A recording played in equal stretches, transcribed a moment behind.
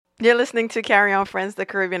You're listening to Carry On Friends, the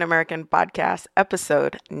Caribbean American podcast,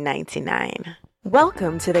 episode 99.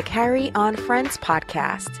 Welcome to the Carry On Friends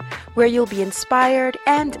podcast, where you'll be inspired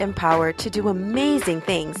and empowered to do amazing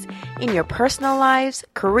things in your personal lives,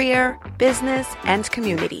 career, business, and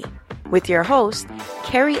community. With your host,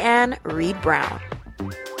 Carrie Ann Reed Brown.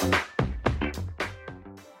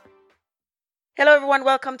 Hello, everyone.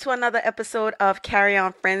 Welcome to another episode of Carry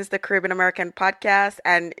On Friends, the Caribbean American podcast.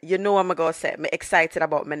 And you know I'm going to say I'm excited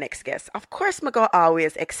about my next guest. Of course, I'm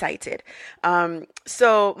always excited.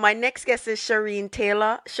 So my next guest is Shireen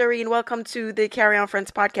Taylor. Shireen, welcome to the Carry On Friends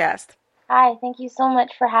podcast. Hi, thank you so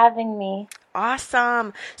much for having me.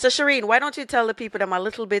 Awesome. So Shireen, why don't you tell the people them a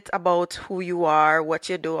little bit about who you are, what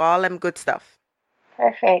you do, all them good stuff.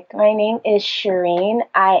 Perfect. My name is Shireen.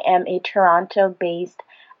 I am a Toronto-based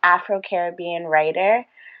Afro-Caribbean writer.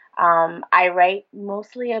 I write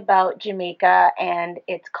mostly about Jamaica and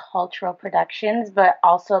its cultural productions, but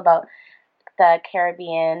also about the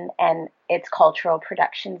Caribbean and its cultural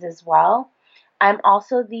productions as well. I'm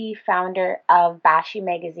also the founder of Bashi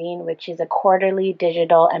Magazine, which is a quarterly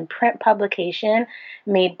digital and print publication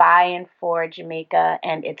made by and for Jamaica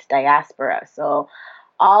and its diaspora. So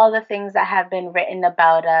all the things that have been written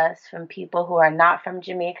about us from people who are not from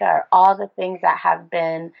Jamaica are all the things that have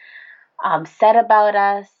been said about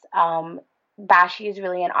us. Bashi is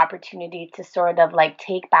really an opportunity to sort of like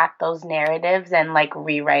take back those narratives and like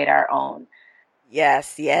rewrite our own.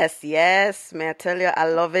 Yes. May I tell you, I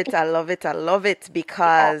love it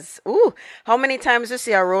because, how many times you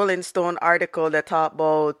see a Rolling Stone article that talk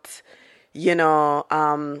about,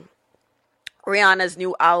 Rihanna's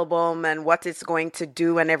new album and what it's going to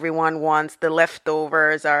do, and everyone wants the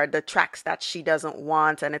leftovers or the tracks that she doesn't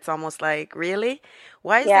want, and it's almost like, really?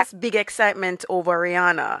 Why is this big excitement over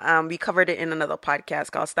Rihanna? We covered it in another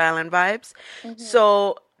podcast called Style and Vibes. Mm-hmm.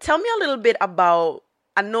 So tell me a little bit about,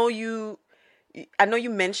 I know you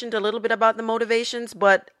mentioned a little bit about the motivations,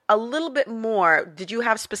 but a little bit more. Did you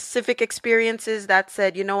have specific experiences that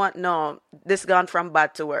said, you know what, no, this gone from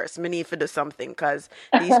bad to worse. Me need to do something because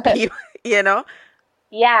these people,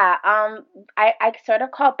 Yeah, I sort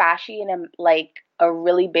of call Bashi in a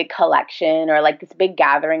really big collection or like this big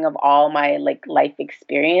gathering of all my like life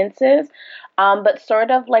experiences. But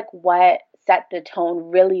sort of like what set the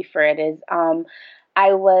tone really for it is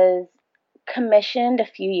I was commissioned a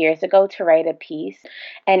few years ago to write a piece,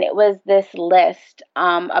 and it was this list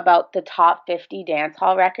about the top 50 dance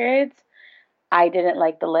hall records. I didn't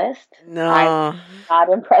like the list. No. I'm not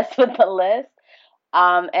impressed with the list.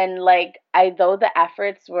 And like though the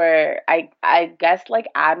efforts were I guess like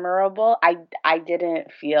admirable, I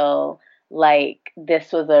didn't feel like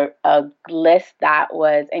this was a list that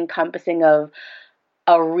was encompassing of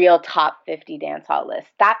a real top 50 dance hall list.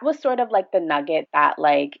 That was sort of like the nugget that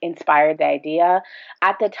like inspired the idea.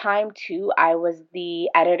 At the time too, I was the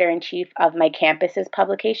editor-in-chief of my campus's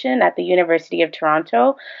publication at the University of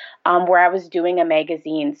Toronto, where I was doing a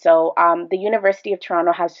magazine. So the University of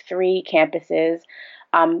Toronto has 3 campuses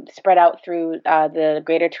spread out through the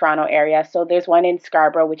Greater Toronto area. So there's one in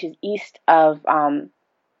Scarborough, which is east of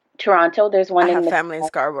Toronto. There's one I have family in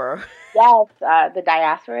Scarborough. Yes, the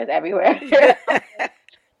diaspora is everywhere.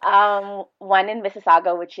 One in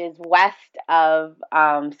Mississauga, which is west of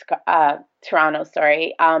Toronto,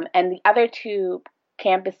 sorry. And the other 2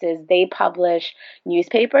 campuses, they publish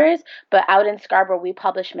newspapers, but out in Scarborough, we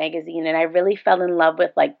publish magazine. And I really fell in love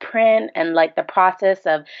with like print and like the process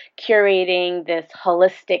of curating this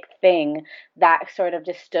holistic thing that sort of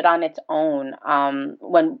just stood on its own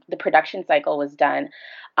when the production cycle was done.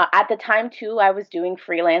 At the time, too, I was doing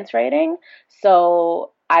freelance writing.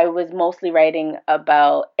 So I was mostly writing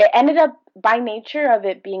about, it ended up by nature of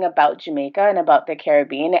it being about Jamaica and about the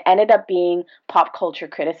Caribbean, it ended up being pop culture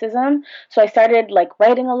criticism. So I started like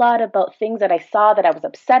writing a lot about things that I saw that I was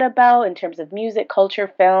upset about in terms of music, culture,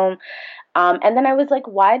 film. And then I was like,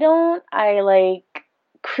 why don't I like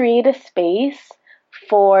create a space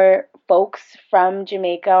for folks from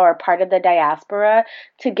Jamaica or part of the diaspora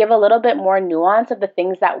to give a little bit more nuance of the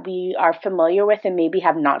things that we are familiar with and maybe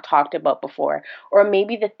have not talked about before, or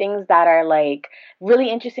maybe the things that are like really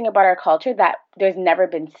interesting about our culture that there's never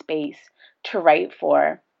been space to write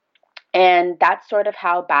for. And that's sort of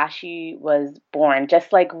how Bashi was born,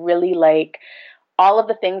 just like really like all of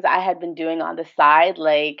the things I had been doing on the side,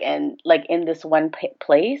 like, and like in this one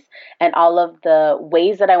place, and all of the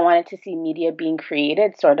ways that I wanted to see media being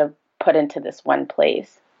created sort of put into this one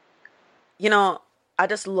place. I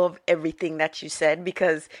just love everything that you said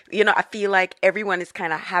because, I feel like everyone is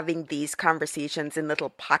kind of having these conversations in little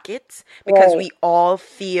pockets because we all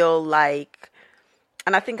feel like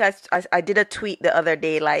and I think I did a tweet the other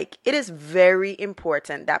day, like, it is very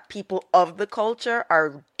important that people of the culture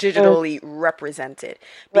are Mm, digitally represented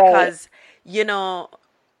right, because, you know,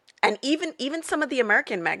 and even some of the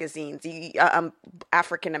American magazines, the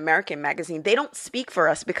African American magazine, they don't speak for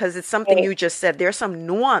us because it's something right, you just said. There's some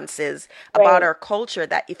nuances about right. our culture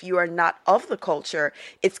that if you are not of the culture,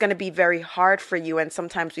 it's going to be very hard for you. And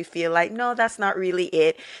sometimes we feel like, no, that's not really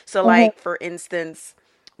it. So, Mm-hmm. like for instance,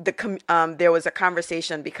 there was a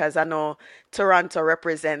conversation because I know Toronto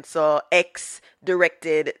represents, so X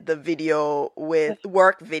directed the video with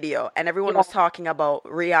work video, and everyone Yeah. was talking about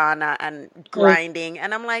Rihanna and Mm. grinding,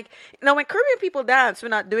 and I'm like, when Caribbean people dance, we're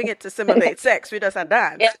not doing it to simulate sex, we just a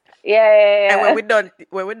Yeah, dance. yeah, yeah, And yeah.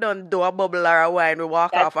 when we done do a bubble or a wine, we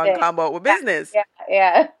walk That's off and it. come out with Yeah, business.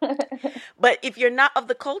 yeah, yeah. But if you're not of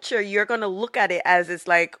the culture, you're going to look at it as it's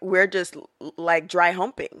like we're just like dry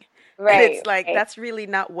humping. And Right, it's like right. that's really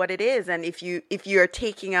not what it is. And if you're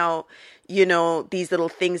taking out, these little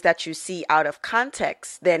things that you see out of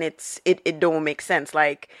context, then it don't make sense.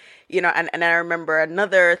 Like, and I remember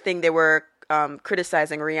another thing they were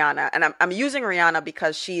criticizing Rihanna, and I'm using Rihanna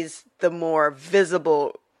because she's the more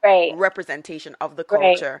visible Right, representation of the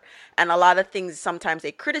right. culture. And a lot of things sometimes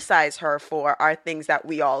they criticize her for are things that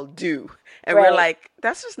we all do. And we're Right. like,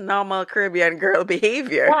 that's just normal Caribbean girl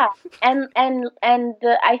behavior. Yeah. And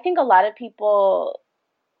I think a lot of people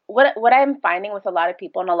what I'm finding with a lot of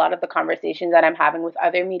people and a lot of the conversations that I'm having with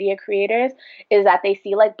other media creators is that they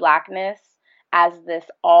see like blackness as this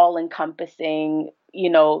all encompassing,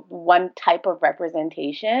 one type of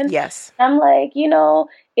representation. Yes. I'm like,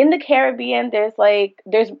 in the Caribbean there's like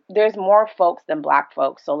there's more folks than black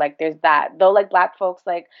folks. So like there's that. Though like black folks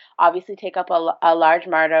like obviously take up a large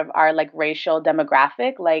part of our like racial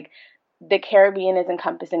demographic, like the Caribbean is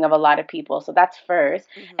encompassing of a lot of people. So that's first.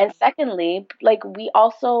 And Hmm. secondly, like we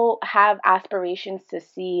also have aspirations to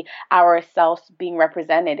see ourselves being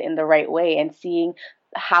represented in the right way and seeing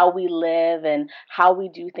how we live and how we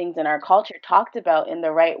do things in our culture talked about in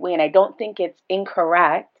the right way. And I don't think it's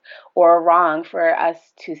incorrect or wrong for us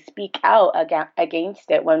to speak out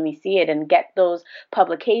against it when we see it and get those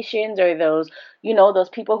publications or those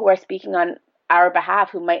people who are speaking on our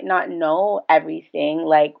behalf who might not know everything.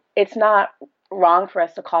 Like it's not wrong for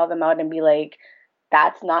us to call them out and be like,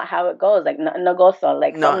 that's not how it goes. Like no, no go so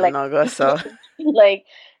like something No, like no, go so. like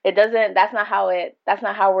it doesn't. That's not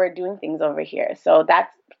how we're doing things over here. So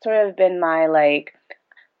that's sort of been my like.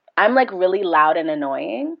 I'm like really loud and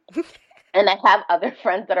annoying. And I have other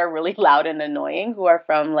friends that are really loud and annoying who are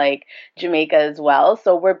from like Jamaica as well.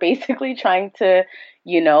 So we're basically trying to,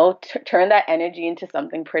 turn that energy into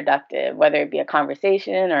something productive, whether it be a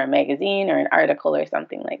conversation or a magazine or an article or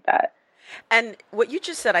something like that. And what you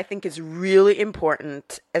just said, I think, is really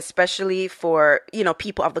important, especially for,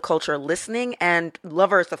 people of the culture listening and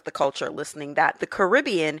lovers of the culture listening, that the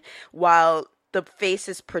Caribbean, while the face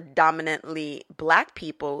is predominantly black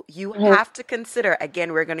people, you Hmm. have to consider,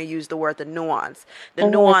 again, we're going to use the word the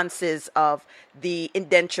Hmm. nuances of the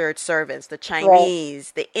indentured servants, the Right.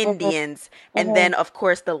 Chinese, the Hmm. Indians, and Hmm. then, of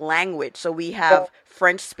course, the language. So we Right. have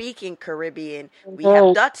French speaking Caribbean, we have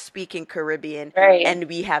Hmm. Dutch speaking Caribbean, Right. and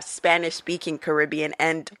we have Spanish speaking Caribbean,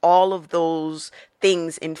 and all of those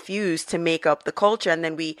things infused to make up the culture. And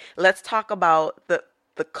then let's talk about the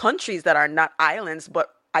countries that are not islands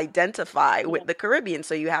but identify with the Caribbean.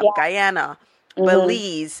 So you have Yeah. Guyana, Hmm.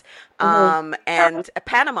 Belize, Hmm.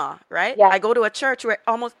 Panama, right? Yeah. I go to a church where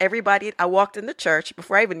almost everybody, I walked in the church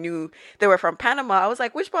before I even knew they were from Panama. I was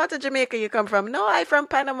like, which part of Jamaica you come from? No, I from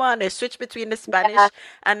Panama. And they switch between the Yeah. Spanish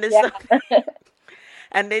and the Yeah.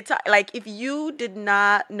 and they talk like if you did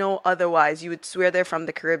not know otherwise, you would swear they're from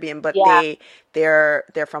the Caribbean, but Yeah. they're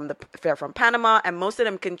from Panama, and most of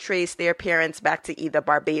them can trace their parents back to either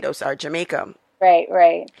Barbados or Jamaica. Right.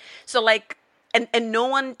 Right. So like and no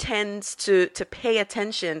one tends to pay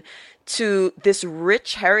attention to this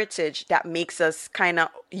rich heritage that makes us kind of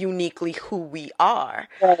uniquely who we are.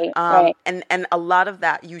 Right. Right. And a lot of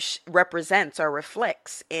that represents or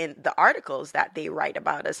reflects in the articles that they write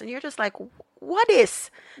about us. And you're just like, what is?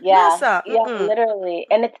 No, Yeah, sir. yeah, Mm-mm. literally.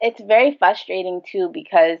 And it's very frustrating too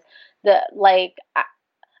because the like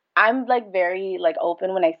I'm like very like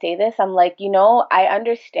open when I say this. I'm like, I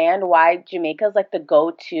understand why Jamaica's like the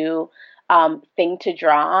go-to thing to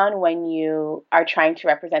draw on when you are trying to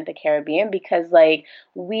represent the Caribbean because like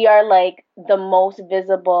we are like the most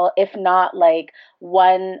visible, if not like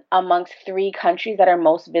one amongst three countries that are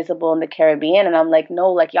most visible in the Caribbean. And I'm like,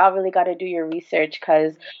 no, like y'all really got to do your research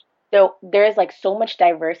because there's like so much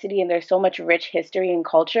diversity and there's so much rich history and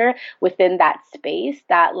culture within that space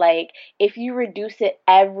that like if you reduce it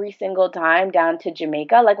every single time down to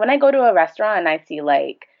Jamaica, like when I go to a restaurant and I see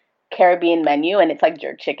like Caribbean menu and it's like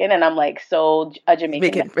jerk chicken and I'm like, so a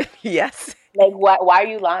Jamaican Make it, yes. like, why are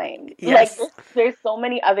you lying? Like, Yes. there's so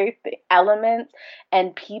many other elements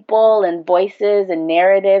and people and voices and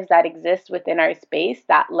narratives that exist within our space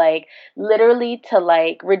that, like, literally to,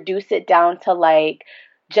 like, reduce it down to, like,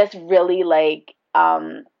 just really, like,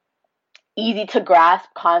 easy to grasp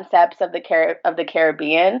concepts of the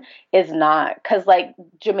Caribbean is not because like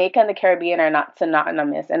Jamaica and the Caribbean are not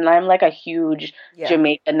synonymous and I'm like a huge Yeah.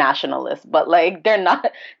 Jamaica nationalist but like they're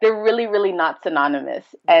really not synonymous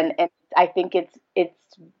Yeah. and I think it's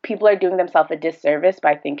people are doing themselves a disservice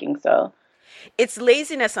by thinking so. It's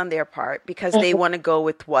laziness on their part because they want to go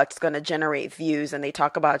with what's going to generate views and they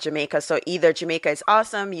talk about Jamaica. So either Jamaica is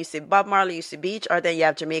awesome, you see Bob Marley, you see beach, or then you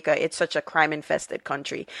have Jamaica, it's such a crime infested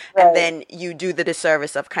country. And Right. then you do the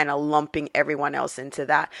disservice of kind of lumping everyone else into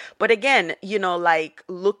that. But again, like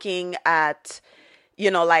looking at,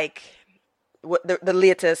 like what the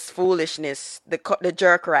latest foolishness, the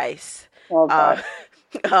jerk rice. Oh Uh, God.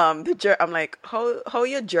 the jerk. I'm like, how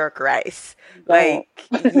you jerk rice? Don't.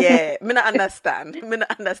 Like, yeah, me not understand. Me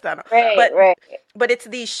not understand. Right, But right. but it's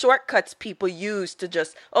these shortcuts people use to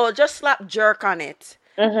just slap jerk on it,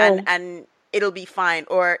 and Mhm. it'll be fine.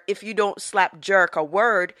 Or if you don't slap jerk a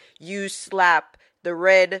word, you slap the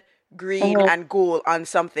red, green, Mhm. and gold on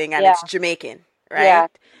something, and Yeah. it's Jamaican, Yeah.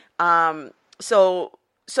 right? Um, so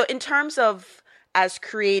in terms of as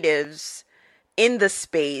creatives in the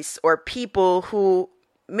space or people who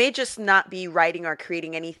may just not be writing or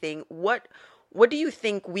creating anything, what do you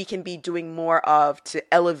think we can be doing more of to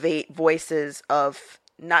elevate voices of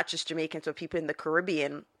not just Jamaicans but people in the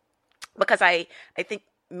Caribbean? Because I think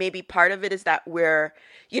maybe part of it is that we're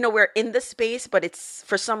in the space, but it's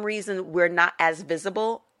for some reason we're not as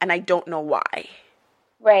visible, and I don't know why.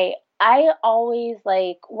 Right. I always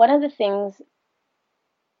like one of the things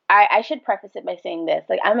I should preface it by saying this.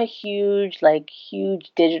 Like I'm a huge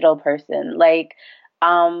digital person.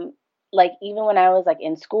 Um like even when I was like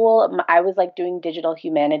in school, I was like doing digital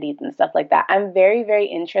humanities and stuff like that. I'm very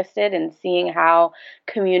interested in seeing how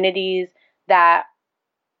communities that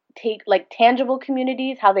take like tangible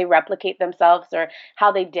communities, how they replicate themselves or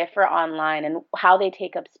how they differ online and how they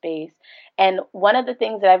take up space. And one of the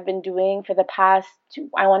things that I've been doing for the past,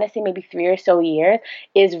 I want to say maybe 3 or so years,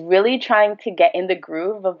 is really trying to get in the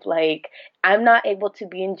groove of like, I'm not able to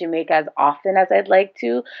be in Jamaica as often as I'd like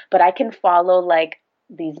to, but I can follow like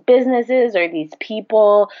these businesses or these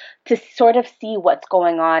people to sort of see what's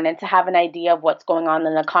going on and to have an idea of what's going on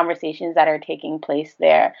in the conversations that are taking place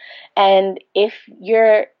there. And if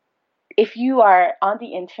you are on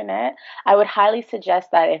the internet, I would highly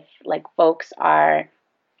suggest that if like folks are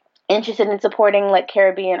interested in supporting like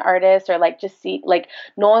Caribbean artists or like just see like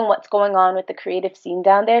knowing what's going on with the creative scene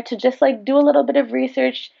down there to just like do a little bit of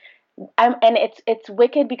research. And it's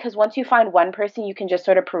wicked because once you find one person, you can just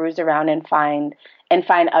sort of peruse around and find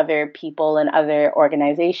other people and other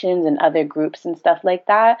organizations and other groups and stuff like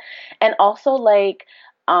that. And also like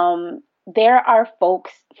there are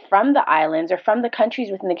folks from the islands or from the countries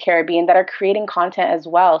within the Caribbean that are creating content as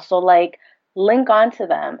well. So like link on to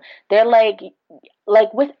them. They're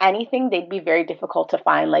like with anything they'd be very difficult to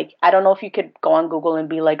find. Like I don't know if you could go on Google and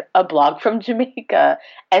be like a blog from Jamaica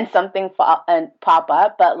and and pop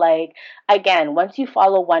up, but like again, once you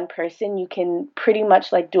follow one person, you can pretty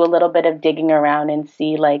much like do a little bit of digging around and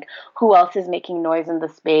see like who else is making noise in the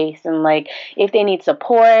space and like if they need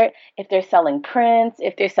support, if they're selling prints,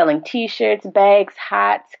 if they're selling t-shirts, bags,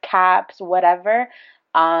 hats, caps, whatever.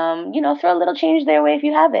 Throw a little change their way if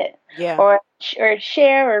you have it, Yeah. or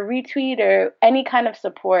share or retweet or any kind of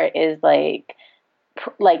support is like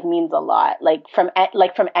means a lot. From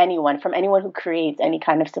anyone who creates any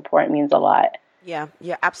kind of support means a lot. Yeah,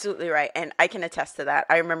 you're absolutely right. And I can attest to that.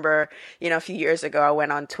 I remember, a few years ago, I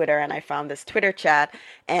went on Twitter and I found this Twitter chat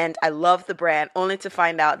and I love the brand only to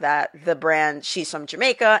find out that the brand, she's from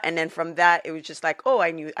Jamaica. And then from that, it was just like, oh, I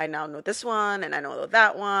now know this one and I know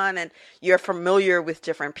that one. And you're familiar with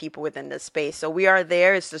different people within this space. So we are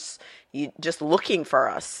there. It's just, you just looking for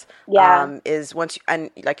us. Yeah. Is once you, and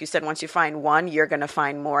like you said, once you find one, you're going to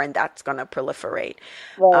find more and that's going to proliferate.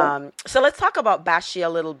 Right. So let's talk about Bashi a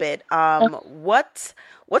little bit.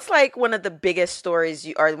 What's like one of the biggest stories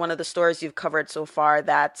or one of the stories you've covered so far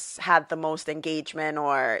that's had the most engagement,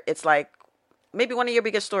 or it's like maybe one of your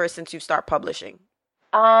biggest stories since you start publishing?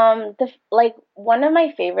 One of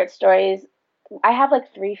my favorite stories, I have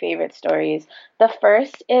like three favorite stories. The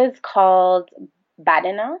first is called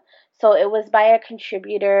Badina. So it was by a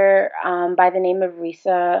contributor by the name of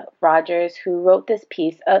Risa Rogers, who wrote this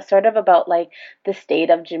piece, sort of about like the state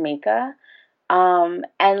of Jamaica, and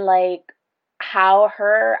like how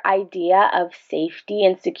her idea of safety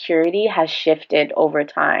and security has shifted over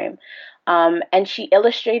time. And she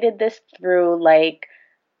illustrated this through like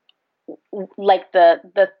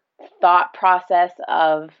the thought process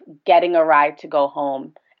of getting a ride to go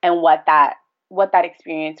home, and what that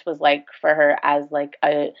experience was like for her as like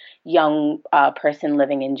a young person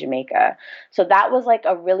living in Jamaica. So that was like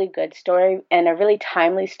a really good story and a really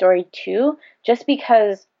timely story too, just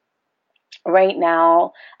because right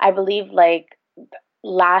now I believe like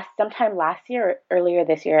sometime last year or earlier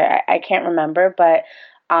this year, I can't remember, but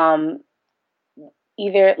um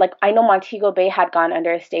either like I know Montego Bay had gone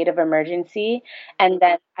under a state of emergency, and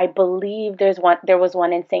then I believe there was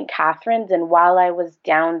one in St. Catharines, and while I was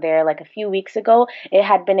down there like a few weeks ago, it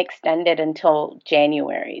had been extended until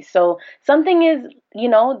January. So something is,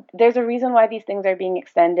 there's a reason why these things are being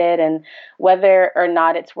extended, and whether or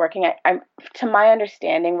not it's working, I'm to my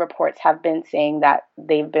understanding, reports have been saying that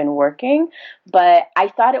they've been working, but I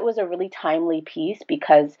thought it was a really timely piece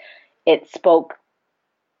because it spoke.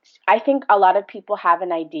 I think a lot of people have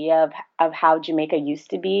an idea of how Jamaica used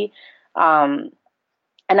to be. Um,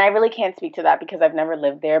 and I really can't speak to that because I've never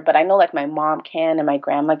lived there, but I know like my mom can and my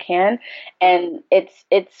grandma can. And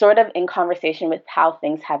it's sort of in conversation with how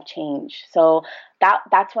things have changed. So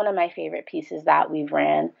that's one of my favorite pieces that we've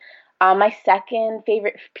ran. My second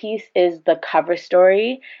favorite piece is the cover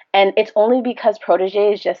story. And it's only because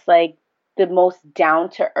Protege is just like the most down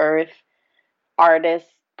to earth artist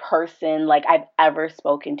person like I've ever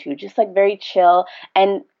spoken to. Just like very chill,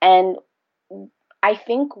 and I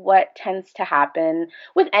think what tends to happen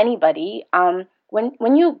with anybody,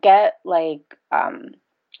 when you get when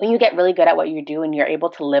you get really good at what you do and you're able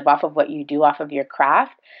to live off of what you do off of your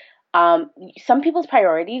craft, some people's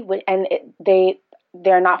priority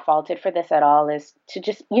they're not faulted for this at all, is to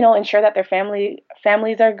just ensure that their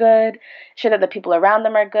families are good, ensure that the people around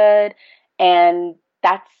them are good, and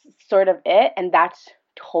that's sort of it, and that's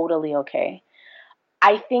totally okay.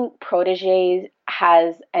 I think Protege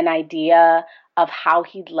has an idea of how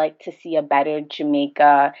he'd like to see a better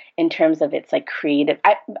Jamaica in terms of its like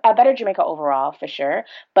a better Jamaica overall for sure,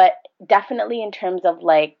 but definitely in terms of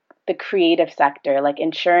like the creative sector, like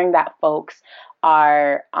ensuring that folks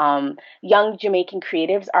are young Jamaican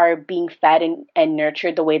creatives are being fed and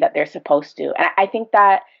nurtured the way that they're supposed to. And I think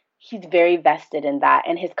that he's very vested in that,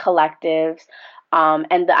 and his collectives,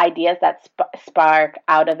 and the ideas that spark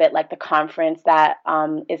out of it, like the conference that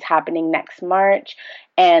is happening next March,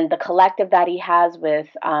 and the collective that he has with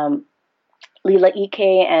Lila Ike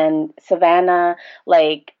and Savannah,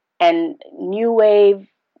 like, and New Wave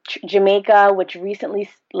Jamaica, which recently,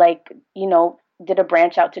 like, did a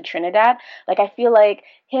branch out to Trinidad. Like, I feel like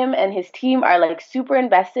him and his team are like super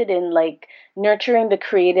invested in like nurturing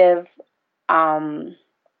um,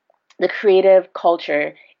 the creative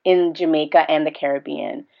culture in Jamaica and the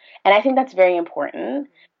Caribbean. And I think that's very important.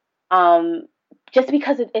 Um, just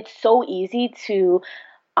because it's so easy to,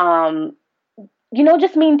 um,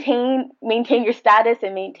 just maintain your status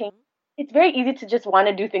and maintain. It's very easy to just want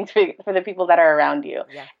to do things for the people that are around you.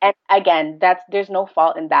 Yeah. And again, there's no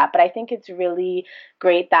fault in that. But I think it's really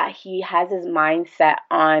great that he has his mindset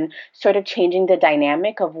on sort of changing the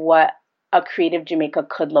dynamic of what a creative Jamaica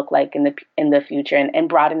could look like in the future, and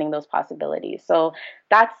broadening those possibilities. So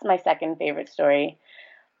that's my second favorite story.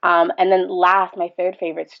 And then last, my third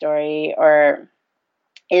favorite story or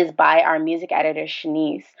is by our music editor,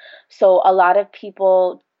 Shanice. So a lot of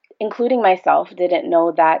people, including myself, didn't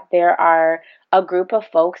know that there are a group of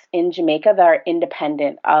folks in Jamaica that are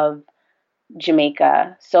independent of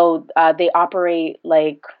Jamaica. So they operate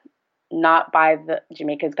like not by the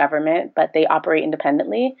Jamaica's government, but they operate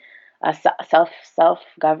independently, self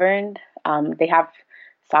governed. They have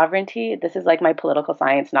sovereignty. This is like my political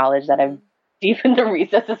science knowledge that I've deep in the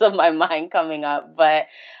recesses of my mind coming up, but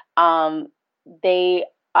um, they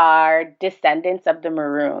are descendants of the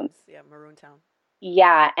Maroons. Yeah, Maroon Town.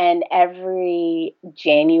 Yeah, and every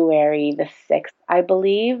January the 6th, I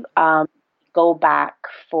believe, go back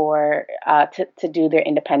for to do their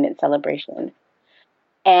independence celebration.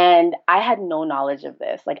 And I had no knowledge of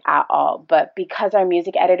this, like at all. But because our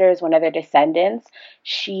music editor is one of their descendants,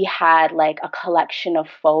 she had like a collection of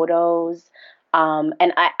photos.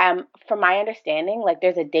 And I am, from my understanding, like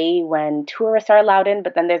there's a day when tourists are allowed in,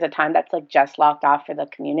 but then there's a time that's like just locked off for the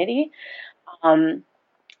community. Um,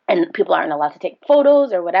 and people aren't allowed to take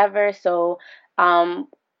photos or whatever. So, um,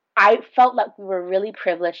 I felt like we were really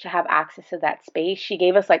privileged to have access to that space. She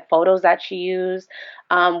gave us like photos that she used.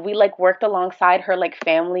 We like worked alongside her like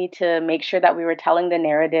family to make sure that we were telling the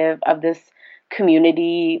narrative of this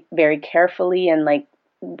community very carefully and like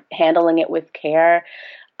handling it with care.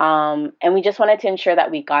 And we just wanted to ensure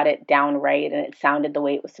that we got it down right and it sounded the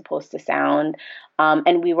way it was supposed to sound.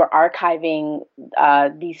 And we were archiving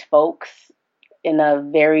these folks in a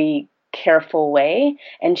very careful way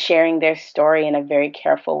and sharing their story in a very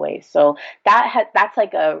careful way. So that's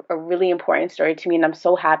like a really important story to me, and I'm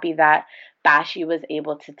so happy that Bashi was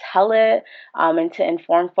able to tell it, and to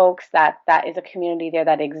inform folks that that is a community there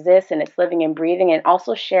that exists and it's living and breathing, and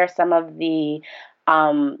also share some of the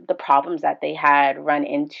problems that they had run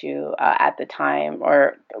into at the time,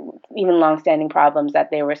 or even longstanding problems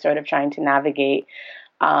that they were sort of trying to navigate.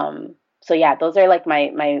 So yeah, those are like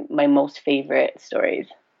my most favorite stories.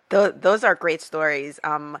 Those are great stories.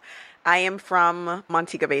 I am from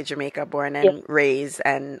Montego Bay, Jamaica, born Yeah, and raised,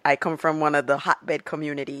 and I come from one of the hotbed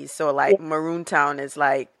communities. So, yeah, like, Maroon Town is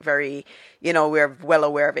like very, we're well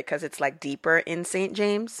aware of it because it's like deeper in St.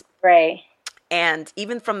 James. right. And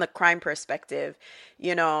even from the crime perspective,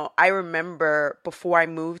 I remember before I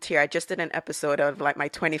moved here, I just did an episode of like my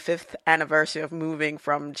 25th anniversary of moving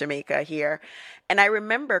from Jamaica here. And I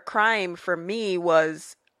remember crime for me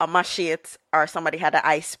was a machete or somebody had an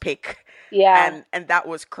ice pick, Yeah, and that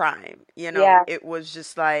was crime. yeah. It was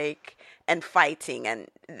just like, and fighting, and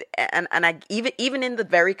I even in the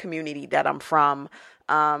very community that I'm from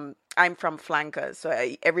Flankers,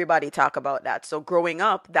 so everybody talk about that. So growing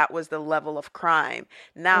up, that was the level of crime.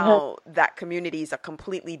 Mhm. Now that community is a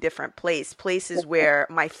completely different place. Places where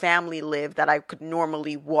my family lived that I could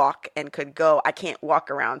normally walk and could go. I can't walk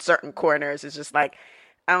around certain corners. It's just like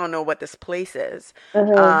I don't know what this place is.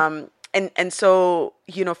 Mhm. And so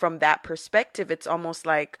from that perspective, it's almost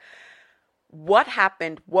like what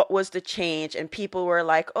happened, what was the change, and people were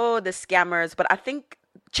like, oh, the scammers, but I think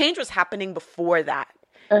change was happening before that.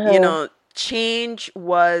 you Mhm. know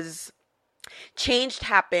change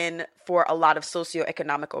happened for a lot of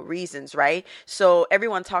socioeconomical reasons, right? So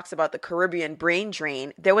everyone talks about the Caribbean brain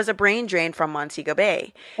drain. There was a brain drain from Montego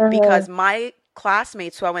Bay Mhm. because my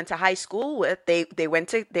classmates who I went to high school with, they went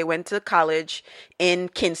to college in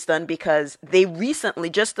Kingston because they recently,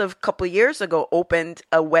 just a couple years ago, opened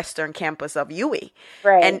a western campus of UWI.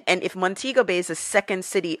 And Right. and if Montego Bay is the second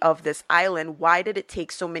city of this island, why did it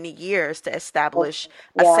take so many years to establish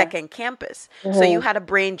a Yeah. second campus? So you Mhm. had a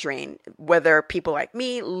brain drain, whether people like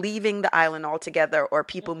me leaving the island altogether or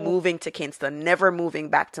people Mhm. moving to Kingston, never moving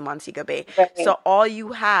back to Montego Bay. Right. So all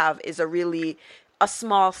you have is a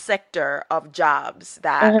small sector of jobs Mhm.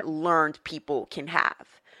 that learned people can have,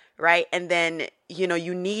 right? And then,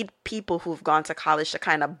 you need people who've gone to college to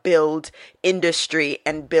kind of build industry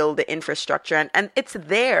and build the infrastructure. And it's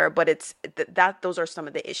there, but those are some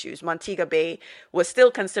of the issues. Montego Bay was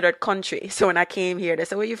still considered country. So when I came here, they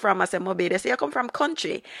said, where are you from? I said, Mobay. They say, I come from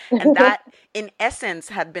country. And that, in essence,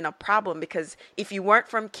 had been a problem because if you weren't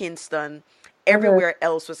from Kingston, Mhm. everywhere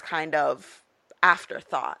else was kind of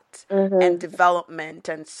afterthought and Mhm. development.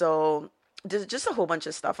 And so there's just a whole bunch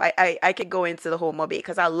of stuff. I could go into the whole Mobe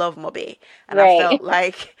because I love Mobe. And I Right. felt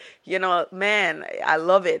like, man, I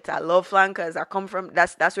love it. I love Flankers. I come from,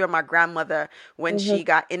 that's where my grandmother, when Mhm. she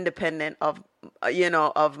got independent of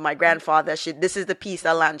my grandfather, this is the piece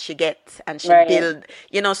of land she gets and she Right.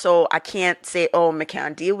 build, so I can't say, oh, I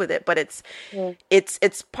can't deal with it, but it's, Mhm.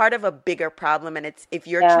 it's part of a bigger problem. And it's, if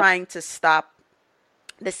you're Yeah. trying to stop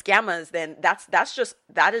the scammers, then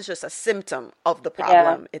that is just a symptom of the Yeah.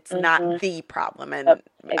 problem. It's not Mhm. the problem. Yep. And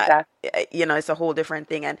Exactly. it's a whole different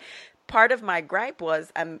thing. And part of my gripe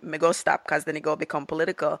was, me go stop because then it go become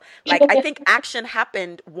political. Like, I think action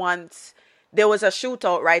happened once there was a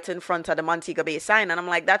shootout right in front of the Montego Bay sign, and I'm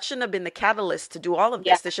like, that shouldn't have been the catalyst to do all of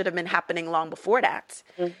Yeah. this. This should have been happening long before that.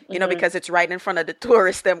 Mhm. Because it's right in front of the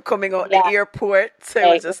tourists them coming out the Yeah. airport. So it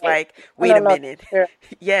was Right. just Right. like, No, wait no, a no. minute. Sure.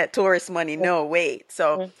 Yeah, tourist money. No, wait.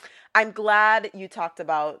 So Mhm. I'm glad you talked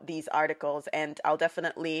about these articles, and I'll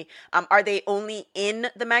definitely. Are they only in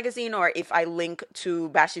the magazine, or if I link to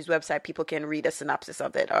Bashi's website, people can read a synopsis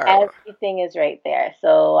of it? Or Everything is right there.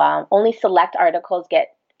 So only select articles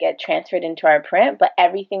get transferred into our print, but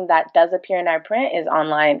everything that does appear in our print is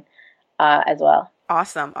online as well.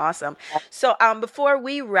 awesome, awesome. So, before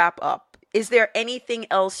we wrap up, is there anything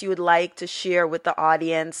else you would like to share with the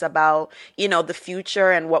audience about, the future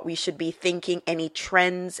and what we should be thinking? Any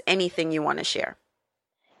trends? Anything you want to share?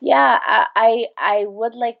 Yeah, I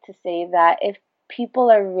would like to say that if people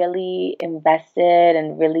are really invested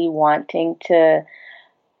and really wanting to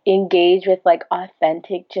engage with like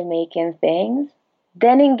authentic Jamaican things,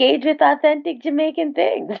 then engage with authentic Jamaican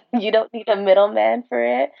things. You don't need a middleman for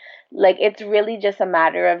it. Like it's really just a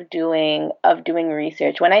matter of doing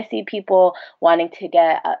research. When I see people wanting to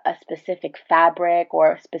get a specific fabric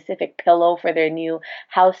or a specific pillow for their new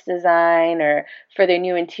house design or for their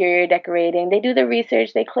new interior decorating, they do the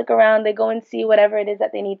research, they click around, they go and see whatever it is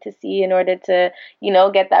that they need to see in order to,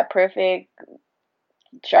 get that perfect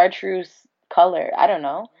chartreuse color. I don't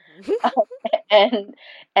know. and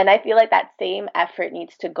and I feel like that same effort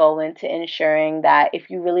needs to go into ensuring that if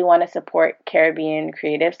you really want to support Caribbean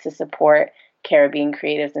creatives, to support Caribbean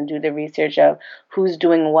creatives and do the research of who's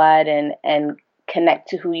doing what and connect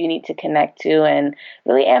to who you need to connect to and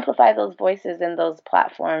really amplify those voices and those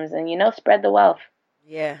platforms and spread the wealth.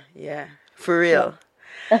 Yeah, for real.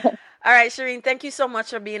 All right, Shireen, thank you so much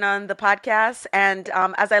for being on the podcast. And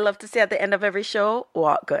as I love to say at the end of every show,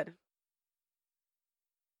 walk good.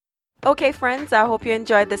 Okay, friends, I hope you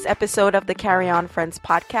enjoyed this episode of the Carry On Friends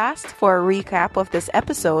podcast. For a recap of this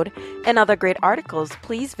episode and other great articles,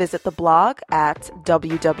 please visit the blog at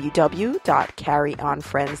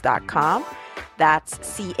www.carryonfriends.com. That's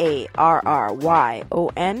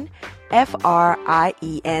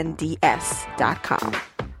CarryonFriends.com.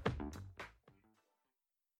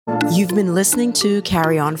 You've been listening to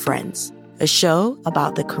Carry On Friends, a show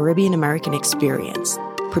about the Caribbean American experience,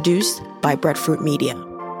 produced by Breadfruit Media.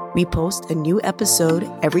 We post a new episode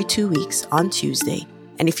every 2 weeks on Tuesday.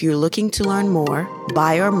 And if you're looking to learn more,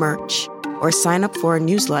 buy our merch, or sign up for a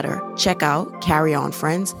newsletter, check out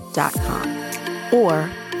CarryOnFriends.com. Or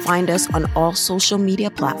find us on all social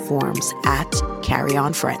media platforms at Carry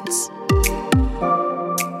On Friends.